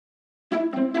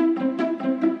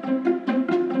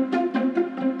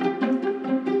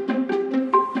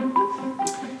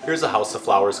Here's a House of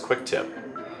Flowers quick tip.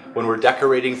 When we're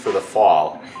decorating for the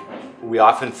fall, we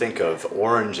often think of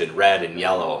orange and red and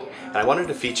yellow. And I wanted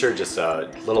to feature just a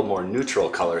little more neutral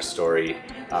color story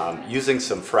using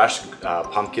some fresh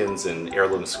pumpkins and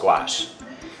heirloom squash.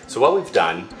 So what we've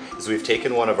done is we've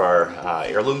taken one of our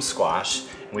heirloom squash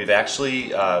and we've actually,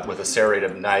 with a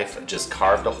serrated knife, just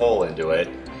carved a hole into it.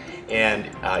 And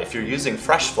if you're using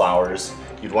fresh flowers,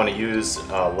 you'd want to use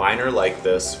a liner like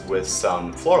this with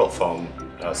some floral foam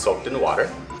soaked in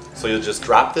water. So you'll just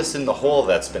drop this in the hole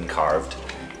that's been carved.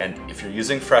 And if you're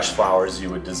using fresh flowers,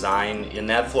 you would design in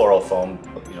that floral foam,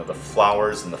 the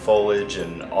flowers and the foliage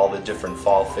and all the different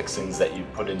fall fixings that you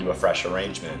put into a fresh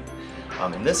arrangement.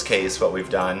 In this case, what we've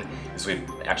done is we've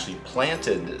actually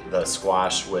planted the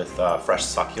squash with fresh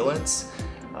succulents,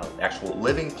 actual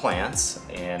living plants,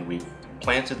 and we've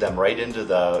planted them right into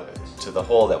the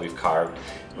hole that we've carved.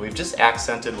 And we've just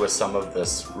accented with some of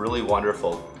this really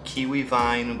wonderful kiwi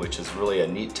vine, which is really a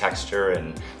neat texture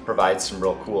and provides some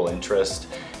real cool interest.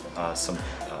 Some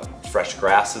fresh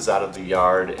grasses out of the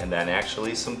yard, and then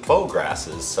actually some faux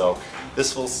grasses. So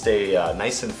this will stay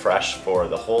nice and fresh for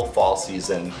the whole fall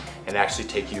season and actually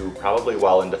take you probably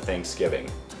well into Thanksgiving.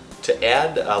 To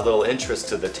add a little interest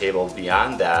to the table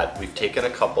beyond that, we've taken a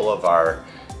couple of our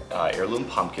heirloom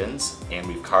pumpkins and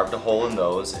we've carved a hole in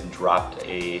those and dropped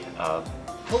a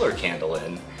pillar candle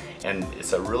in, and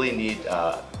it's a really neat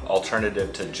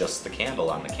alternative to just the candle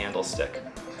on the candlestick.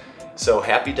 So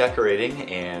happy decorating,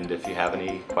 and if you have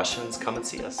any questions, come and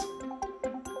see us.